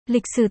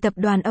Lịch sử tập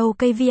đoàn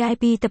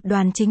okvip. Tập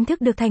đoàn chính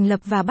thức được thành lập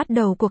và bắt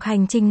đầu cuộc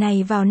hành trình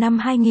này vào năm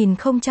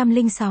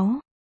 2006.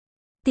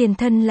 Tiền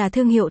thân là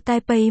thương hiệu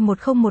Taipei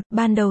 101,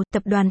 ban đầu,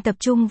 tập đoàn tập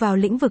trung vào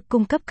lĩnh vực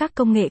cung cấp các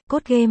công nghệ,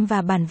 code game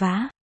và bản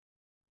vá.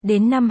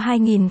 Đến năm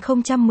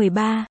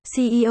 2013,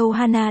 CEO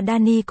Hana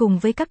Dani cùng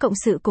với các cộng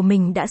sự của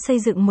mình đã xây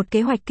dựng một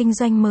kế hoạch kinh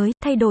doanh mới,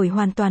 thay đổi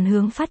hoàn toàn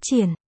hướng phát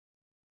triển.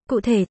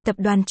 Cụ thể, tập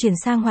đoàn chuyển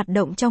sang hoạt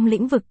động trong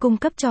lĩnh vực cung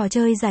cấp trò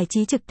chơi giải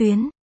trí trực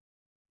tuyến.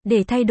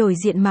 Để thay đổi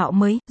diện mạo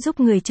mới, giúp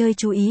người chơi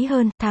chú ý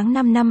hơn, tháng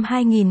 5 năm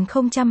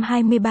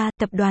 2023,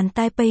 tập đoàn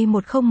Taipei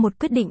 101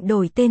 quyết định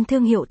đổi tên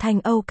thương hiệu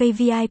thành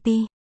okvip.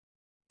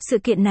 Sự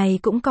kiện này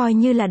cũng coi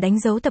như là đánh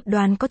dấu tập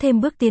đoàn có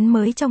thêm bước tiến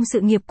mới trong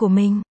sự nghiệp của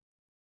mình.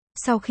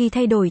 Sau khi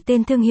thay đổi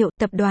tên thương hiệu,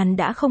 tập đoàn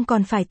đã không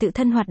còn phải tự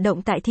thân hoạt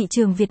động tại thị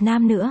trường Việt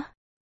Nam nữa.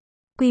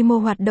 Quy mô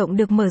hoạt động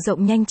được mở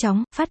rộng nhanh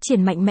chóng, phát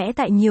triển mạnh mẽ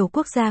tại nhiều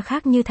quốc gia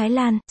khác như Thái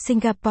Lan,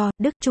 Singapore,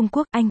 Đức, Trung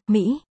Quốc, Anh,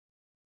 Mỹ.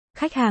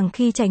 Khách hàng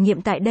khi trải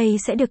nghiệm tại đây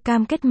sẽ được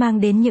cam kết mang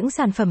đến những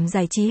sản phẩm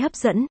giải trí hấp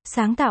dẫn,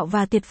 sáng tạo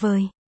và tuyệt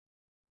vời.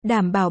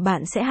 Đảm bảo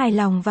bạn sẽ hài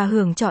lòng và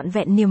hưởng trọn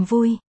vẹn niềm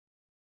vui.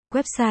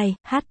 Website: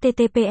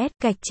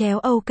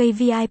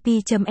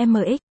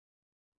 https://okvip.mx